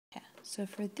So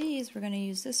for these, we're going to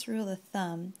use this rule of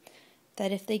thumb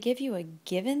that if they give you a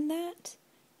given that,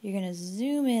 you're going to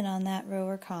zoom in on that row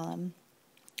or column,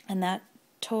 and that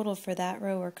total for that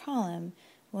row or column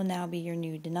will now be your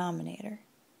new denominator.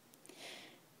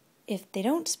 If they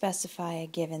don't specify a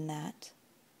given that,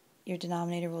 your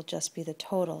denominator will just be the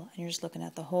total, and you're just looking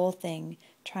at the whole thing,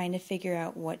 trying to figure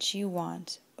out what you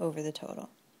want over the total.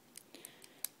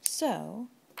 So,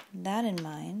 that in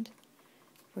mind,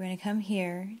 we're going to come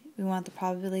here. We want the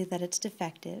probability that it's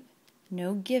defective.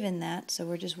 No given that, so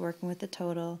we're just working with the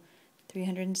total,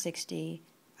 360.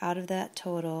 Out of that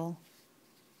total,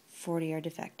 40 are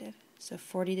defective. So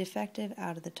 40 defective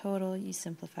out of the total, you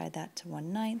simplify that to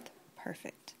 1/9.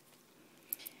 Perfect.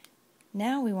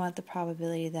 Now we want the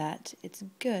probability that it's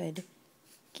good,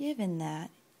 given that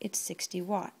it's 60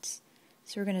 watts.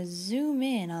 So we're going to zoom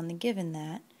in on the given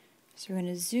that. So we're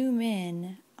going to zoom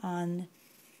in on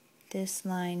this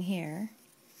line here.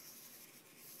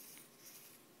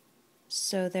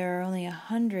 So there are only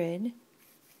 100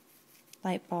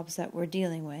 light bulbs that we're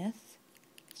dealing with.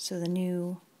 So the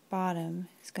new bottom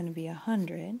is going to be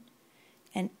 100.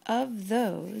 And of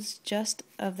those, just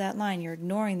of that line, you're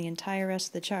ignoring the entire rest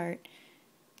of the chart,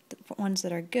 the ones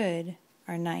that are good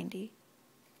are 90.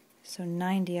 So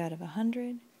 90 out of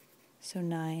 100, so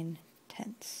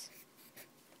 9/10.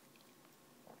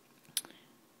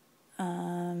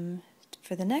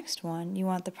 For the next one, you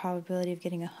want the probability of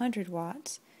getting 100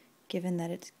 watts, given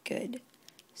that it's good.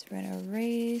 So we're going to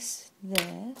erase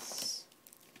this,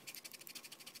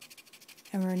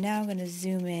 and we're now going to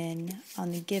zoom in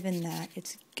on the given that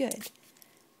it's good.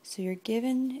 So you're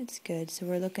given it's good, so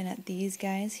we're looking at these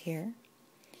guys here.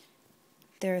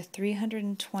 There are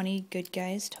 320 good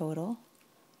guys total,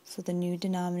 so the new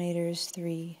denominator is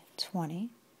 320.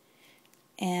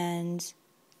 And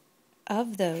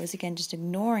of those, again, just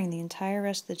ignoring the entire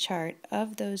rest of the chart,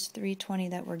 of those 320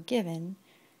 that were given,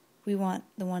 we want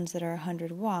the ones that are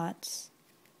 100 watts,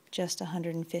 just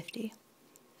 150.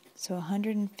 So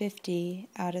 150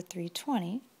 out of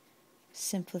 320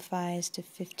 simplifies to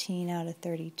 15 out of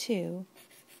 32,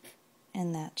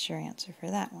 and that's your answer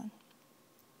for that one.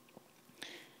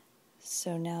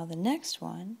 So now the next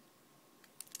one,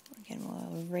 again,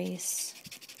 we'll erase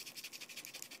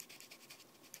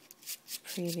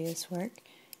previous work.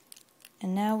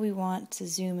 And now we want to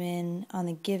zoom in on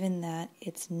the given that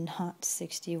it's not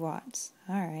 60 watts.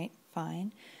 Alright,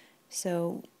 fine.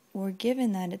 So we're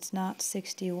given that it's not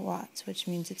 60 watts, which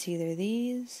means it's either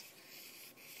these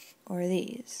or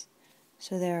these.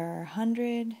 So there are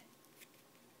 100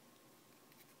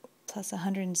 plus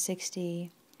 160,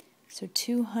 so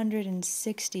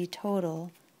 260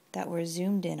 total that we're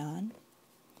zoomed in on.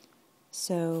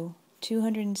 So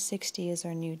 260 is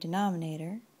our new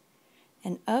denominator,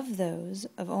 and of those,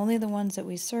 of only the ones that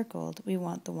we circled, we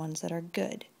want the ones that are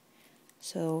good.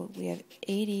 So we have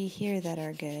 80 here that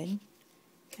are good,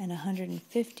 and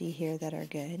 150 here that are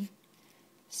good,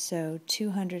 so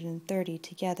 230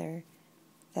 together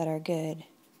that are good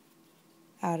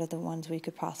out of the ones we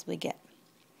could possibly get.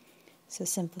 So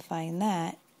simplifying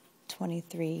that,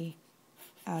 23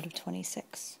 out of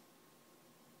 26.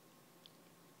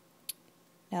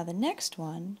 Now the next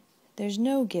one, there's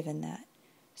no given that.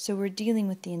 So we're dealing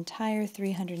with the entire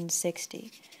 360.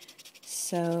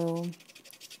 So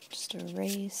just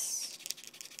erase.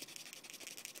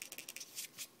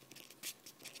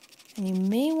 And you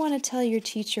may want to tell your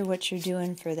teacher what you're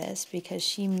doing for this, because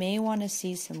she may want to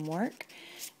see some work.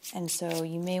 And so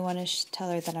you may want to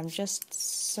tell her that I'm just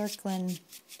circling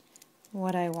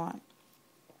what I want.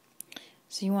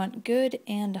 So you want good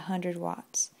and 100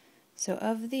 watts. So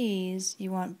of these,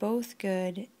 you want both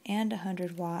good and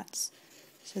 100 watts.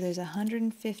 So there's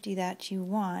 150 that you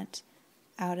want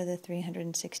out of the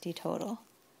 360 total.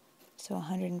 So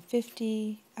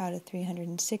 150 out of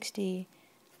 360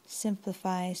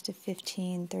 simplifies to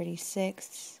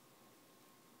 15/36,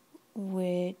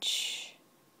 which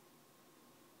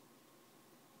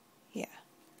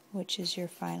is your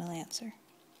final answer.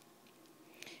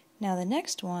 Now the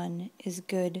next one is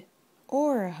good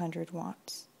or 100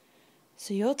 watts.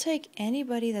 So you'll take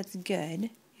anybody that's good,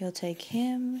 you'll take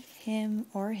him, him,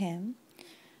 or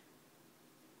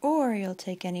you'll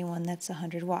take anyone that's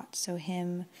 100 watts, so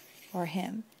him or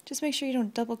him. Just make sure you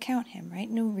don't double count him, right?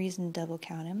 No reason to double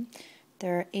count him.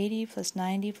 There are 80 plus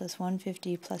 90 plus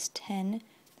 150 plus 10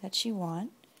 that you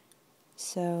want.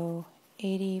 So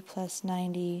 80 plus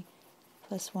 90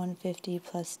 plus 150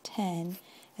 plus 10.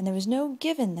 And there was no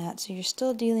given that, so you're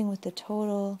still dealing with the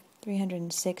total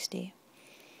 360.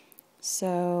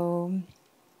 So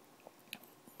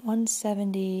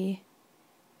 170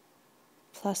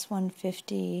 plus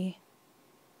 150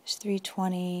 is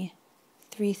 320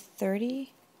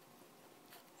 330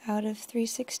 out of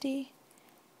 360,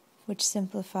 which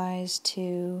simplifies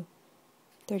to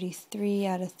 33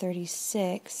 out of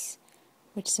 36,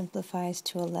 which simplifies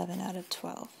to 11 out of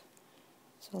 12.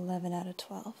 So 11 out of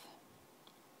 12.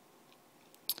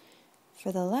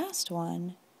 For the last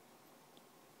one,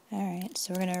 alright,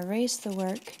 so we're going to erase the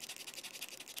work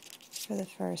for the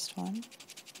first one.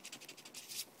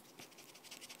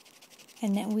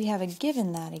 And then we have a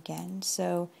given that again.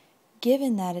 So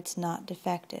given that it's not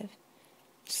defective.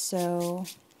 So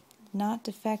not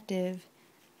defective,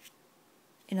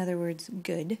 in other words,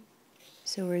 good.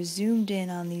 So we're zoomed in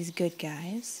on these good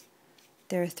guys.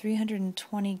 There are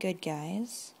 320 good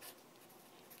guys.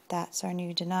 That's our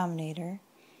new denominator.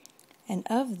 And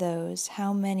of those,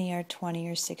 how many are 20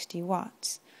 or 60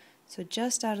 watts? So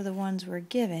just out of the ones we're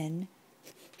given,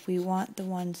 we want the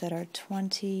ones that are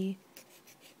 20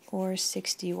 or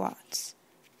 60 watts.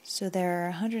 So there are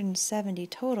 170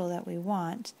 total that we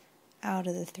want out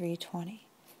of the 320.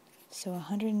 So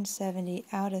 170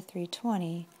 out of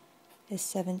 320 is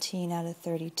 17 out of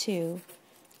 32,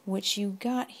 which you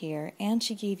got here, and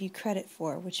she gave you credit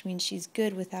for, which means she's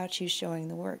good without you showing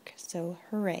the work. So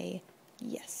hooray,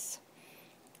 yes.